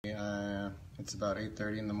It's about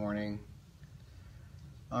 8:30 in the morning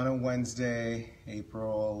on a Wednesday,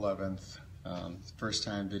 April 11th. First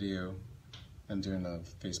time video I'm doing a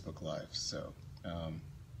Facebook Live. So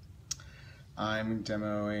I'm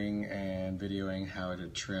demoing and videoing how to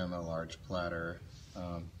trim a large platter.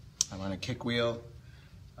 I'm on a kick wheel.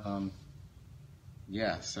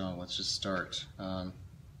 Yeah, so let's just start.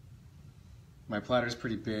 My platter is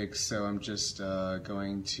pretty big, so I'm just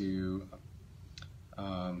going to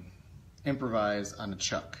improvise on a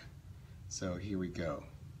chuck. So here we go.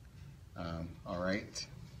 All right.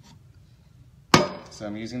 So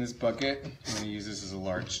I'm using this bucket. I'm going to use this as a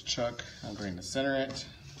large chuck. I'm going to center it.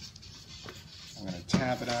 I'm going to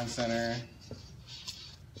tap it on center.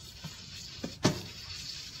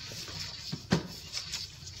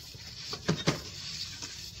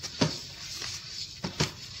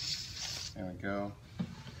 There we go.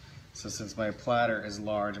 So since my platter is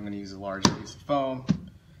large, I'm going to use a large piece of foam.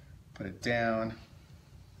 Put it down.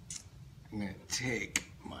 I'm going to take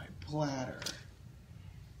my platter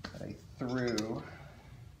that I threw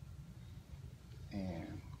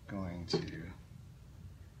and going to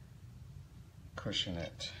cushion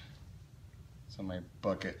it so my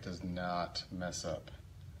bucket does not mess up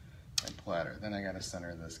my platter. Then I got to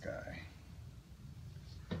center this guy.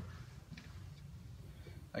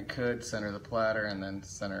 I could center the platter and then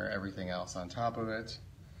center everything else on top of it,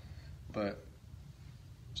 but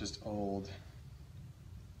just old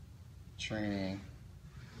training.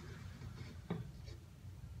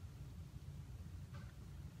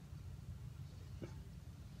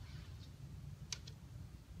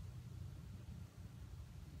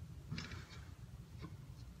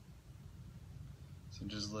 So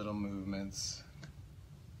just little movements.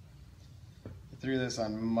 I threw this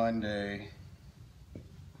on Monday.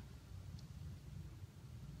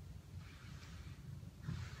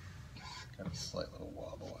 Got a slight little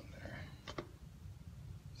wobble in there.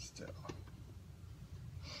 Still.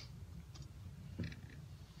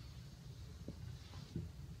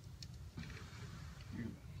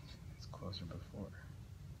 It's closer before.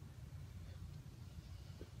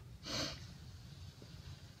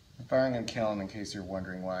 I'm firing a kiln in case you're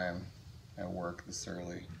wondering why I'm at work this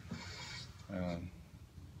early.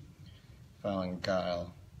 Firing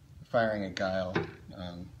a guile,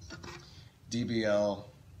 DBL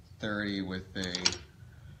 30 with a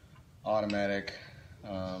automatic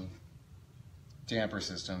damper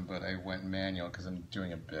system, but I went manual because I'm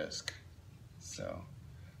doing a bisque. So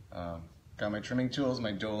got my trimming tools,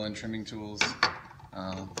 my Dolan trimming tools.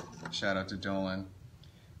 Shout out to Dolan.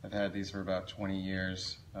 I've had these for about 20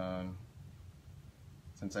 years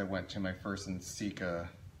since I went to my first Sika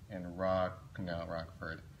in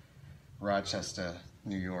Rochester,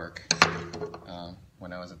 New York,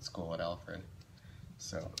 when I was at school at Alfred.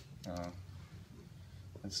 So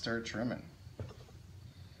let's start trimming.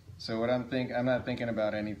 So what I'm not thinking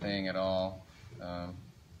about anything at all.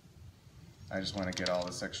 I just want to get all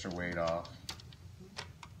this extra weight off.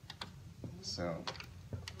 So,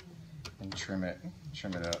 and trim it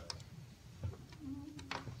up.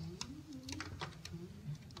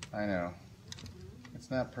 I know,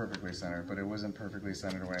 it's not perfectly centered, but it wasn't perfectly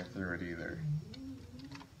centered when I threw it either.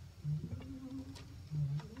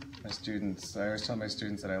 My students, I always tell my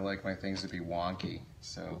students that I like my things to be wonky,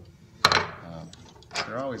 so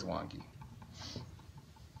they're always wonky.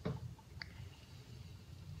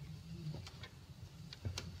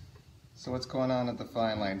 So what's going on at the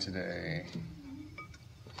fine line today?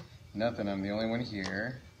 Nothing, I'm the only one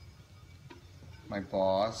here. My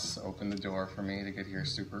boss opened the door for me to get here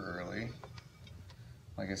super early.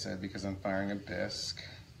 Like I said, because I'm firing a bisque.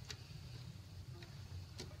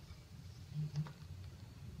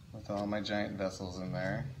 With all my giant vessels in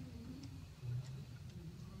there.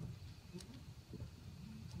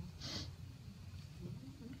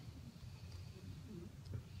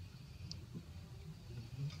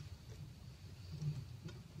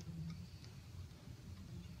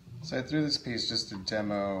 So I threw this piece just to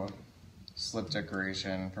demo slip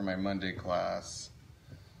decoration for my Monday class.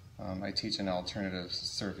 I teach an alternative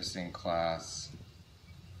surfacing class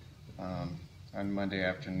on Monday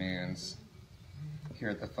afternoons here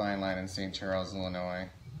at the Fine Line in St. Charles, Illinois.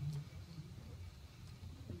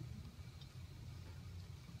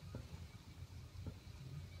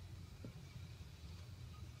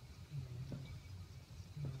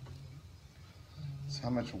 So how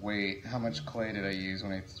much clay did I use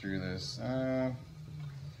when I threw this? I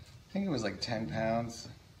think it was like 10 pounds.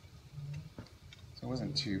 So it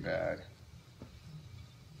wasn't too bad.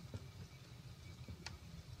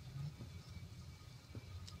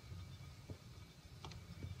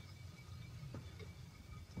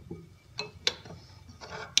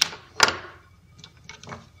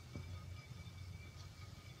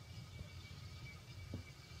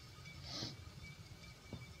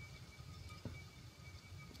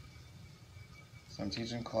 So I'm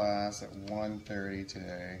teaching class at 1:30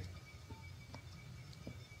 today.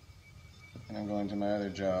 And I'm going to my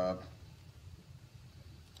other job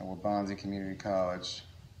at Waubonsie Community College.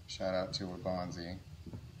 Shout out to Waubonsie.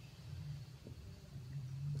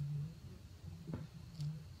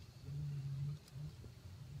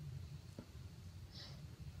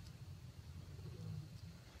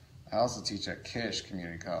 I also teach at Kish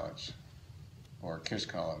Community College, or Kish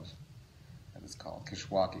College, as it's called,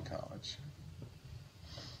 Kishwaukee College.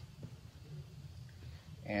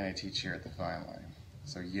 And I teach here at the Fine Line.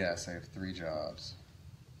 So yes, I have 3 jobs.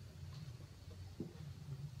 I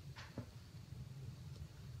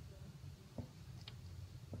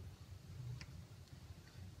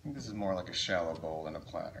think this is more like a shallow bowl than a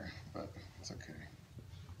platter, but it's okay.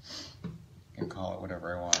 I can call it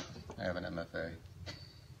whatever I want. I have an MFA.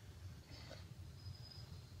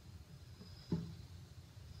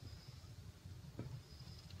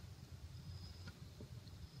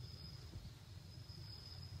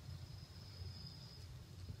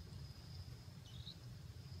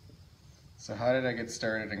 So how did I get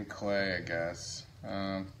started in clay, I guess?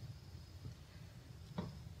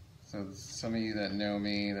 So some of you that know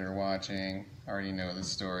me, that are watching, already know this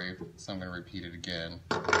story, so I'm going to repeat it again.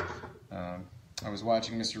 I was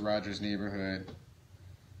watching Mr. Rogers' Neighborhood,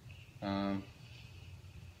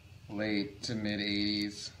 late to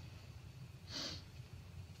mid-80s,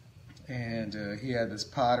 and he had this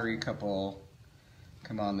pottery couple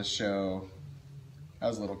come on the show. I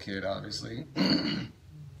was a little kid, obviously.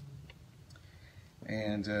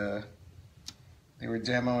 And they were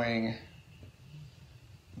demoing,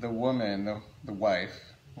 the woman, the wife,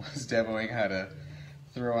 was demoing how to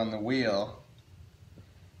throw on the wheel.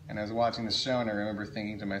 And I was watching the show and I remember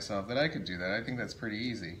thinking to myself that I could do that. I think that's pretty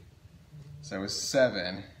easy. So I was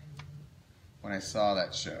 7 when I saw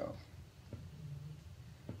that show.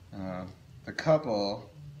 The couple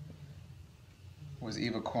was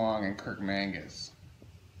Eva Kwong and Kirk Mangus.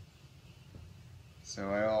 So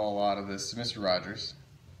I owe a lot of this to Mr. Rogers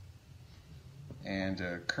and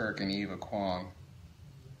Kirk and Eva Kwong.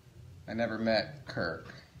 I never met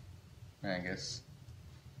Kirk Mangus,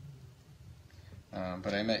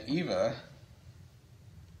 but I met Eva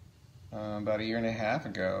about 1.5 years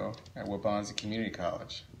ago at Waubonsie Community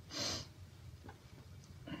College.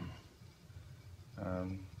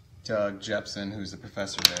 Doug Jepson, who's the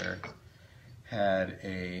professor there, had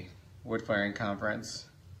a wood firing conference.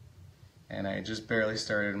 And I just barely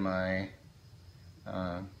started my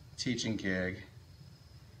teaching gig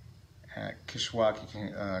at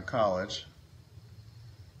Kishwaukee College.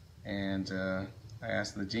 And I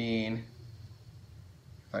asked the dean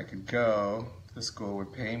if I could go, if the school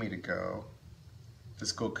would pay me to go. The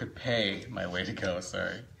school could pay my way to go,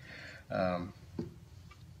 sorry.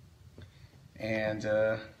 And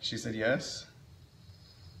she said yes.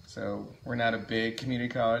 So we're not a big community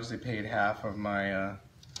college. They paid half of my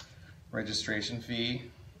registration fee,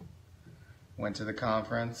 went to the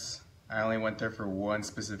conference. I only went there for one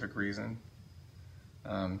specific reason.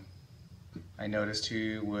 I noticed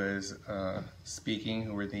who was speaking,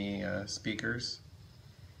 who were the speakers,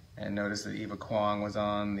 and noticed that Eva Kwong was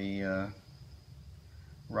on the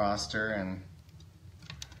roster, and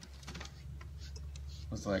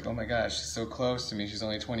was like, oh my gosh, she's so close to me, she's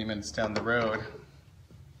only 20 minutes down the road,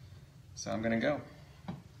 so I'm gonna go.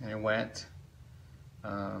 And I went.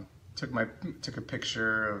 Took a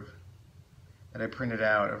picture that I printed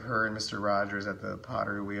out of her and Mr. Rogers at the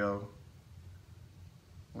pottery wheel,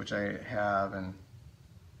 which I have, and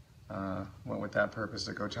went with that purpose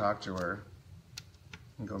to go talk to her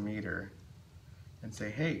and go meet her and say,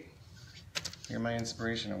 hey, you're my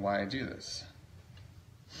inspiration of why I do this.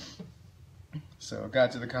 So I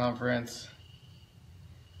got to the conference.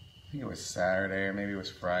 I think it was Saturday or maybe it was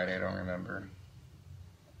Friday, I don't remember.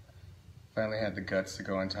 Finally had the guts to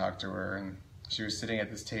go and talk to her, and she was sitting at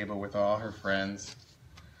this table with all her friends,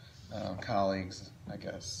 colleagues, I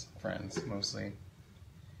guess, friends mostly.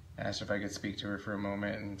 I asked if I could speak to her for a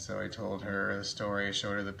moment, and so I told her the story, I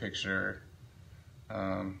showed her the picture.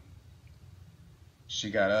 She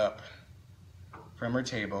got up from her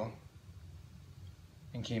table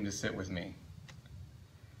and came to sit with me.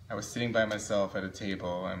 I was sitting by myself at a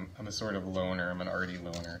table. I'm a sort of loner, I'm an arty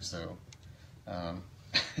loner, so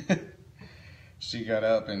she got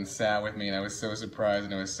up and sat with me, and I was so surprised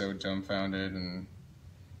and I was so dumbfounded and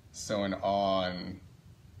so in awe and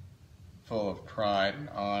full of pride and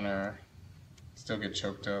honor. Still get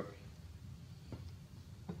choked up.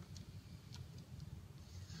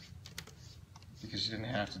 Because she didn't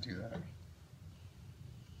have to do that.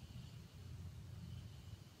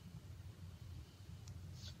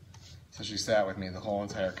 So she sat with me the whole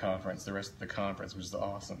entire conference, the rest of the conference, which was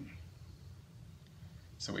awesome.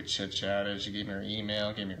 So we chit-chatted. She gave me her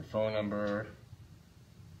email, gave me her phone number.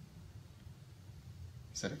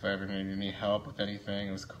 Said if I ever needed any help with anything,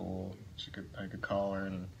 it was cool. I could call her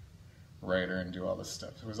and write her and do all this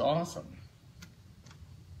stuff. It was awesome.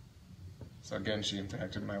 So again, she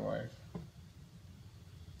impacted my life.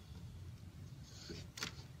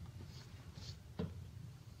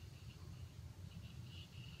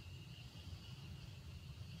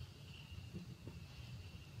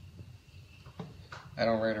 I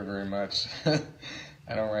don't write her very much.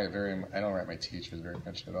 I don't write my teachers very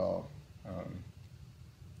much at all.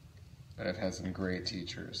 But I've had some great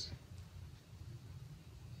teachers.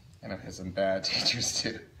 And I've had some bad teachers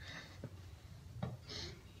too.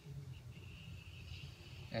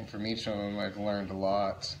 And from each of them, I've learned a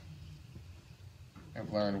lot.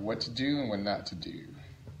 I've learned what to do and what not to do.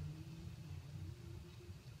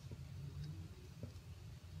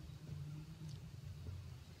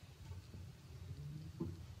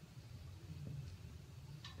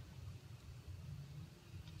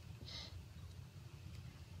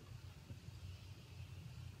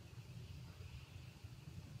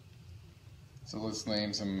 So let's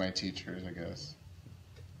name some of my teachers, I guess.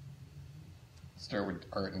 Start with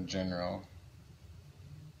art in general.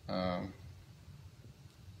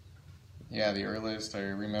 Yeah, the earliest I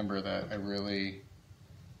remember that I really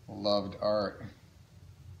loved art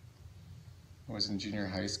was in junior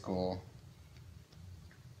high school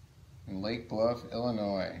in Lake Bluff,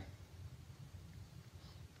 Illinois.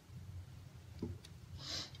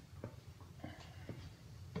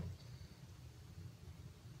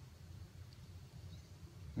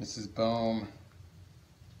 Mrs. Bohm,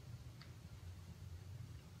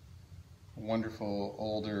 a wonderful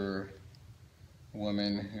older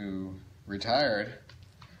woman who retired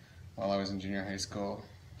while I was in junior high school.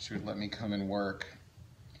 She would let me come and work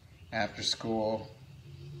after school,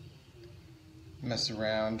 mess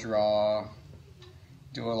around, draw,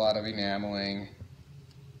 do a lot of enameling.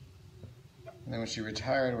 And then when she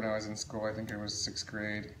retired when I was in school, I think it was 6th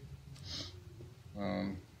grade,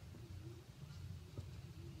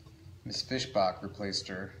 Miss Fishbach replaced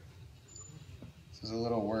her. So I was a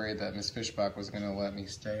little worried that Miss Fishbach was going to let me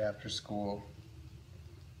stay after school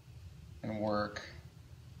and work.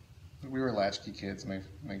 We were latchkey kids, my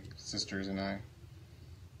sisters and I.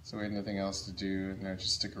 So we had nothing else to do, and I'd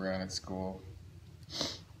just stick around at school.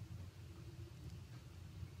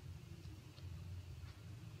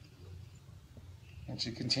 And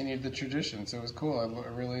she continued the tradition, so it was cool. I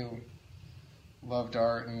really loved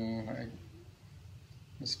art, and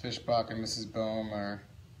Miss Fishbach and Mrs. Bohm are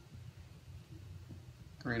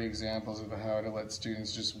great examples of how to let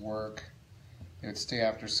students just work. They would stay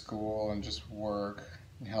after school and just work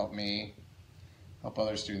and help me, help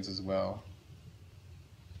other students as well.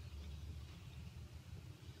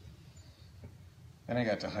 Then I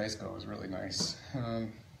got to high school. It was really nice.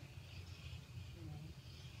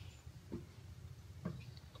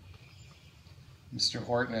 Mr.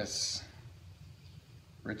 Hortness,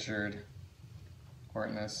 Richard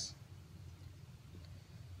Hortness,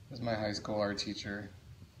 was my high school art teacher.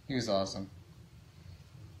 He was awesome.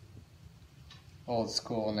 Old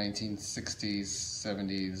school 1960s,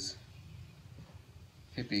 70s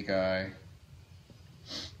hippie guy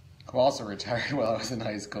who also retired while I was in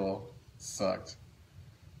high school. Sucked.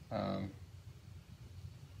 My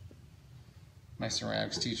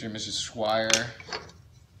ceramics teacher, Mrs. Schweier.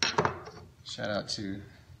 Shout out to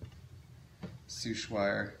Sue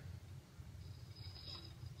Schweier.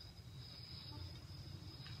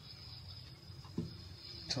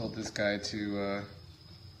 Told this guy to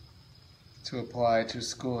apply to a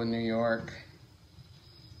school in New York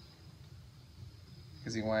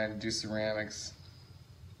because he wanted to do ceramics.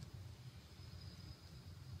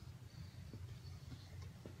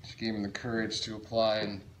 She gave him the courage to apply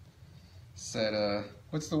and said,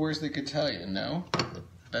 what's the worst they could tell you? No?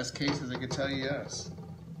 Best case is they could tell you yes.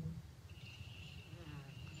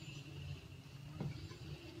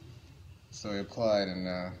 So he applied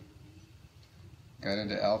and got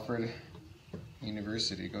into Alfred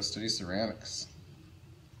University, go study ceramics.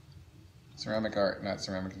 Ceramic art, not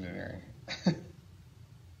ceramic engineering.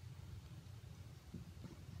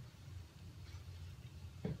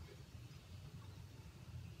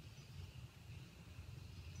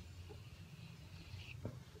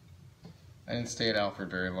 I didn't stay at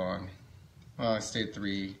Alfred very long. Well, I stayed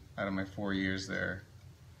 3 out of my 4 years there.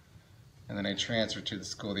 And then I transferred to the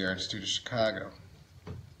School of the Art Institute of Chicago.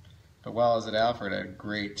 But while I was at Alfred, I had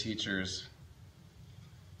great teachers,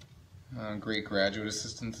 great graduate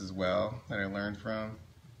assistants as well that I learned from.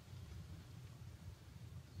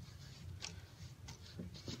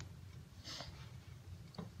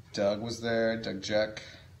 Doug was there, Doug Jeck.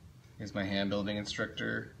 He's my hand building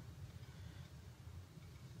instructor.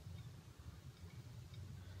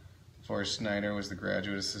 Forrest Snyder was the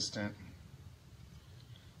graduate assistant.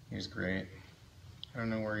 He was great. I don't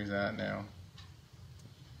know where he's at now.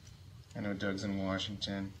 I know Doug's in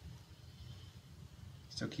Washington.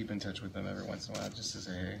 Still keep in touch with them every once in a while just to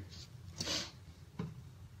say hey.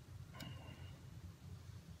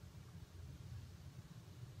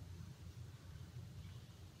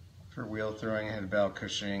 For wheel throwing, I had Val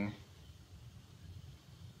Cushing,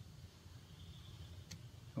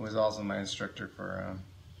 who was also my instructor for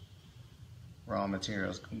raw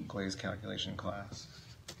materials glaze calculation class.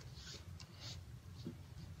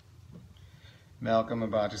 Malcolm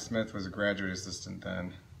Abacha Smith was a graduate assistant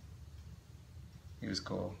then. He was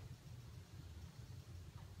cool.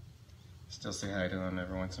 Still say hi to him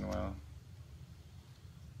every once in a while.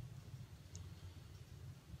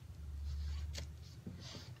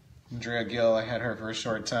 Andrea Gill, I had her for a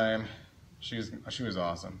short time. She was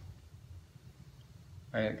awesome.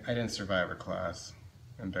 I didn't survive her class.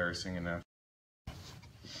 Embarrassing enough.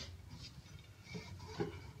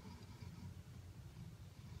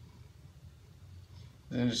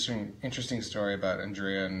 There's an interesting story about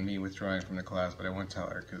Andrea and me withdrawing from the class, but I won't tell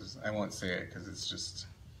her because I won't say it because it's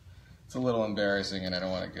a little embarrassing and I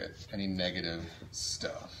don't want to get any negative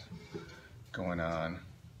stuff going on.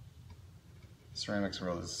 Ceramics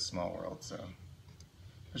world is a small world, so.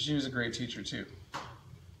 But she was a great teacher too.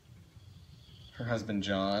 Her husband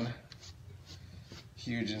John,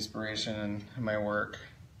 huge inspiration in my work.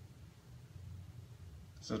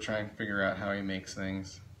 Still trying to figure out how he makes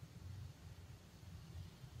things.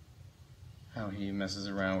 How he messes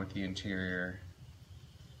around with the interior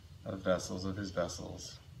of his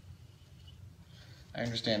vessels. I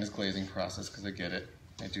understand his glazing process because I get it.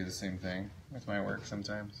 I do the same thing with my work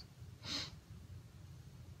sometimes.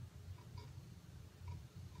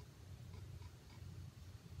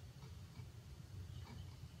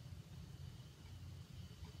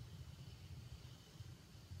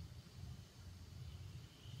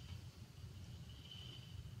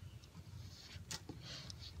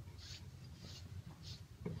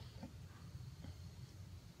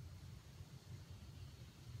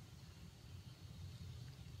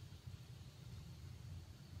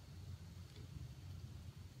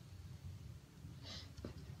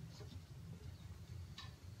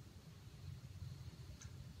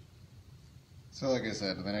 So like I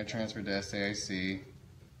said, then I transferred to SAIC,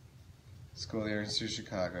 School of the Art Institute of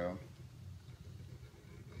Chicago.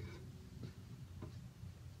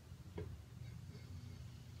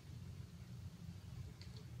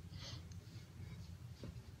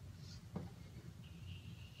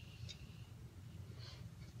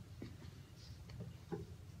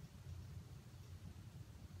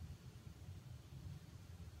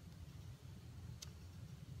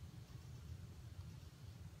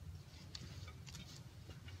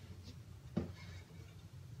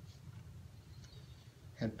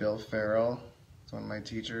 Had Bill Farrell, it's one of my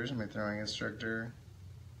teachers, my throwing instructor.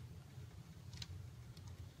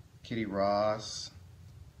 Kitty Ross,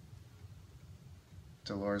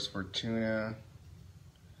 Dolores Fortuna.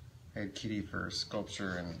 I had Kitty for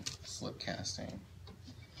sculpture and slip casting.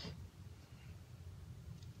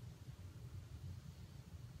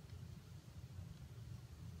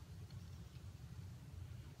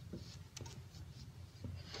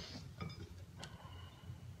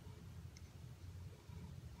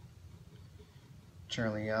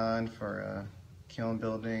 Charlie Yan for kiln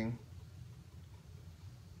building.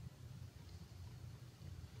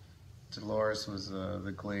 Dolores was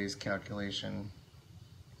the glaze calculation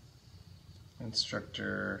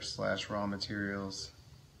instructor / raw materials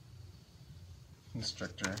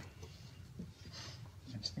instructor.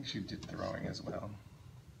 I just think she did throwing as well.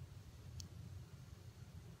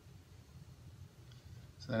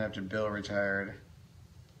 So then after Bill retired,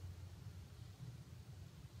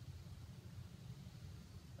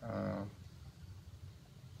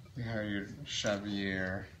 we hired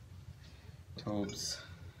Xavier Tobes.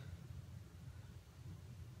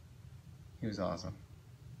 He was awesome.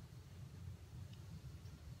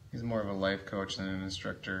 He's more of a life coach than an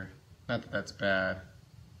instructor. Not that that's bad.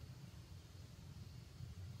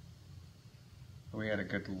 But we had a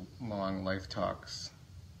good long life talks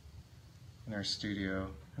in our studio,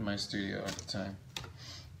 in my studio at the time.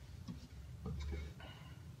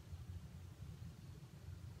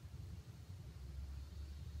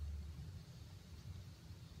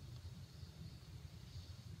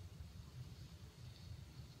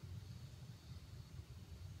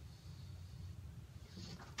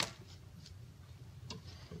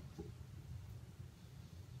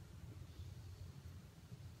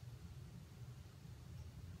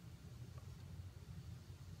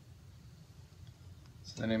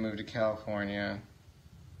 So then I moved to California.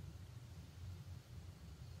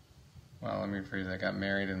 Well, let me rephrase that. I got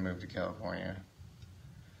married and moved to California.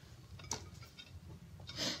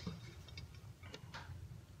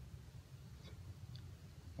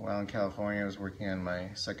 While in California, I was working on my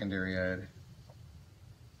secondary ed,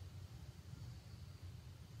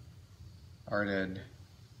 art ed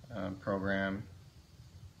program.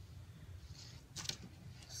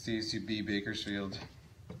 CSUB Bakersfield.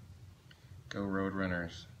 Go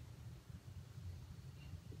Roadrunners.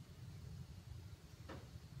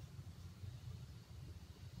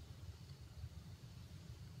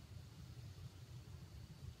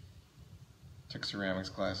 Took ceramics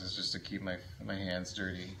classes just to keep my hands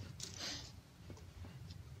dirty.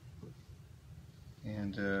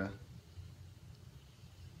 And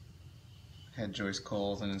had Joyce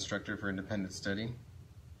Cole as an instructor for independent study.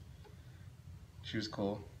 She was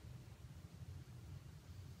cool.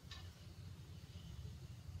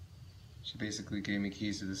 She basically gave me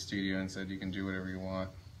keys to the studio and said, you can do whatever you want.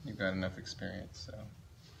 You've got enough experience. So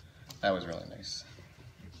that was really nice.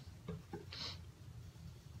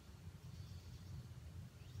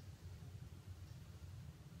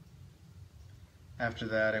 After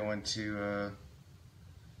that, I went to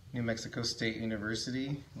New Mexico State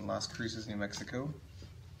University in Las Cruces, New Mexico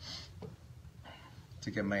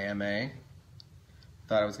to get my MA.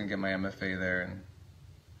 Thought I was going to get my MFA there and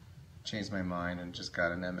changed my mind and just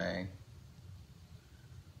got an MA.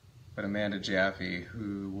 But Amanda Jaffe,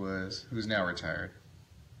 who's now retired.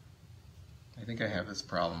 I think I have this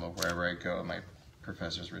problem of wherever I go, my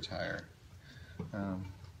professors retire.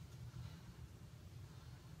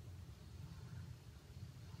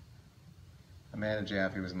 Amanda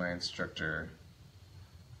Jaffe was my instructor.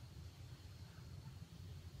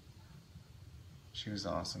 She was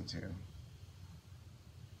awesome too.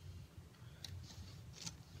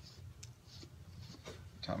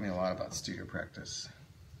 Taught me a lot about studio practice.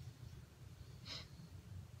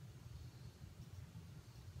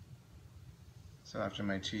 So after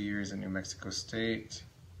my 2 years at New Mexico State,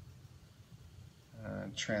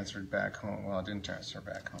 transferred back home. Well, I didn't transfer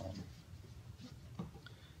back home.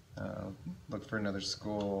 Looked for another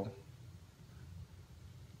school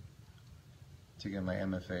to get my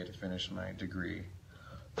MFA to finish my degree.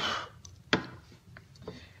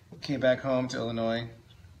 Came back home to Illinois.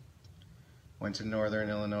 Went to Northern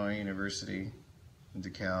Illinois University in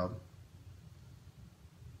DeKalb,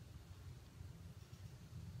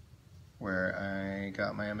 where I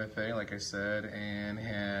got my MFA, like I said, and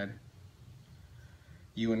had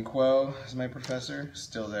Ewan Kuo as my professor,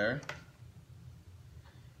 still there.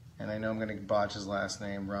 And I know I'm going to botch his last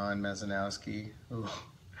name, Ron Mazanowski, who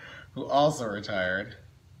also retired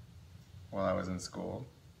while I was in school.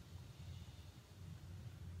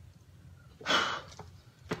 Alright,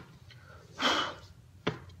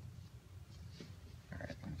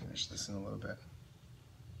 I'm going to finish this in a little bit.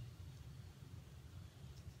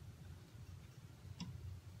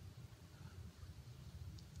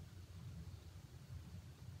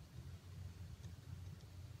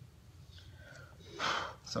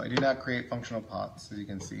 So I do not create functional pots, as you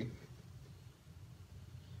can see.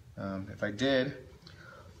 If I did,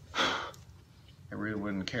 I really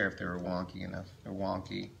wouldn't care if they were wonky enough. They're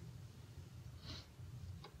wonky.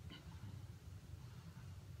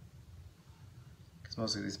 Because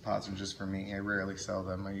most of these pots are just for me. I rarely sell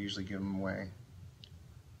them. I usually give them away.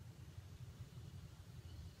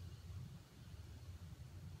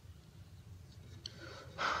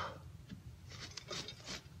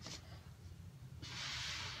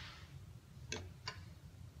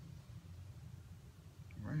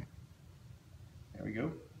 There we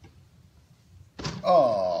go.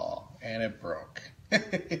 Oh, and it broke.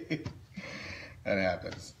 That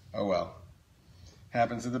happens. Oh well.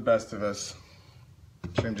 Happens to the best of us.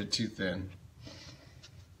 Trimmed it too thin.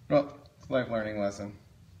 Well, life learning lesson.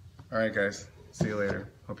 Alright guys, see you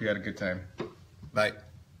later. Hope you had a good time. Bye.